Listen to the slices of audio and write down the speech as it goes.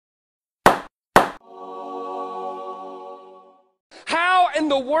How in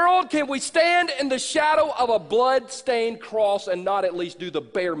the world can we stand in the shadow of a blood-stained cross and not at least do the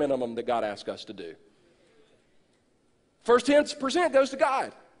bare minimum that God asks us to do? First 10% goes to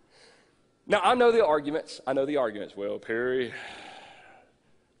God. Now, I know the arguments. Well, Perry,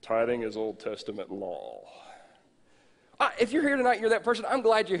 tithing is Old Testament law. If you're here tonight, you're that person, I'm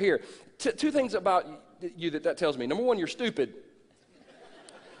glad you're here. Two things about you that tells me. Number one, you're stupid.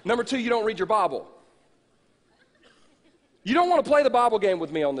 Number two, you don't read your Bible. You don't want to play the Bible game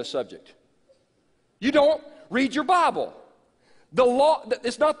with me on this subject. You don't read your Bible. The law,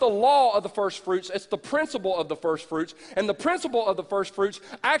 it's not the law of the first fruits, it's the principle of the first fruits. And the principle of the first fruits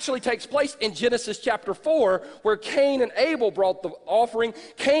actually takes place in Genesis chapter 4, where Cain and Abel brought the offering.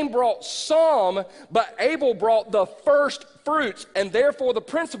 Cain brought some, but Abel brought the first fruits, and therefore the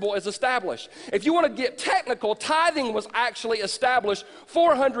principle is established. If you want to get technical, tithing was actually established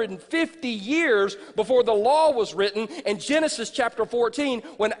 450 years before the law was written in Genesis chapter 14,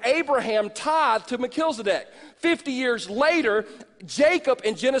 when Abraham tithed to Melchizedek. 50 years later, Jacob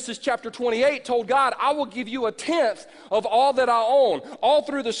in Genesis chapter 28 told God, I will give you a tenth of all that I own. All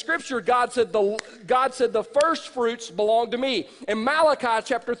through the scripture, God said the first fruits belong to me. In Malachi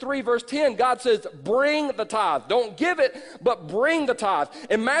chapter 3 verse 10, God says, bring the tithe. Don't give it, but bring the tithe.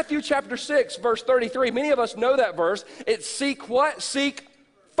 In Matthew chapter 6 verse 33, many of us know that verse. It's seek what? Seek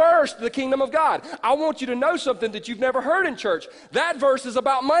first the kingdom of God. I want you to know something that you've never heard in church. That verse is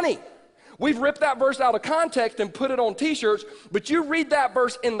about money. We've ripped that verse out of context and put it on t-shirts, but you read that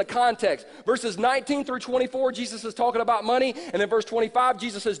verse in the context. Verses 19 through 24, Jesus is talking about money, and in verse 25,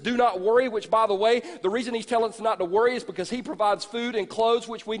 Jesus says, do not worry, which, by the way, the reason he's telling us not to worry is because he provides food and clothes,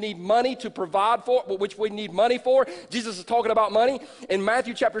 which we need money to provide for, which we need money for. Jesus is talking about money. In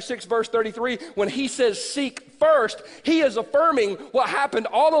Matthew chapter 6, verse 33, when he says seek first, he is affirming what happened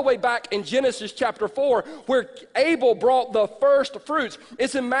all the way back in Genesis chapter 4, where Abel brought the first fruits.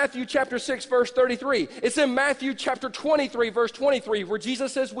 It's in Matthew chapter 6, verse 33. It's in Matthew chapter 23, verse 23, where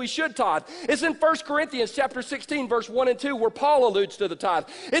Jesus says we should tithe. It's in 1 Corinthians chapter 16, verse 1 and 2, where Paul alludes to the tithe.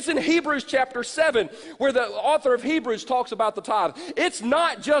 It's in Hebrews chapter 7, where the author of Hebrews talks about the tithe. It's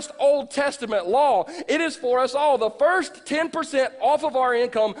not just Old Testament law. It is for us all. The first 10% off of our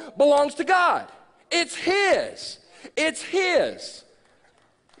income belongs to God. It's His. It's His.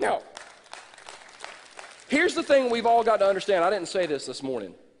 Now, here's the thing we've all got to understand. I didn't say this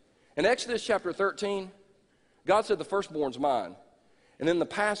morning. In Exodus chapter 13, God said the firstborn's mine. And then the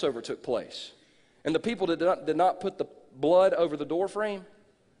Passover took place. And the people did not put the blood over the doorframe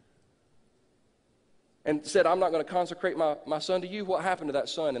and said, I'm not going to consecrate my son to you. What happened to that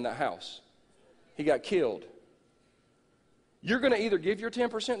son in that house? He got killed. You're going to either give your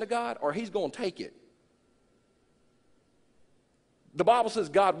 10% to God or He's going to take it. The Bible says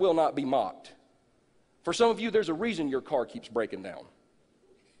God will not be mocked. For some of you, there's a reason your car keeps breaking down.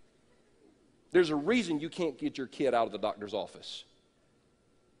 There's a reason you can't get your kid out of the doctor's office.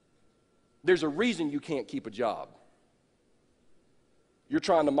 There's a reason you can't keep a job. You're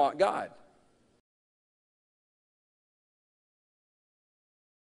trying to mock God.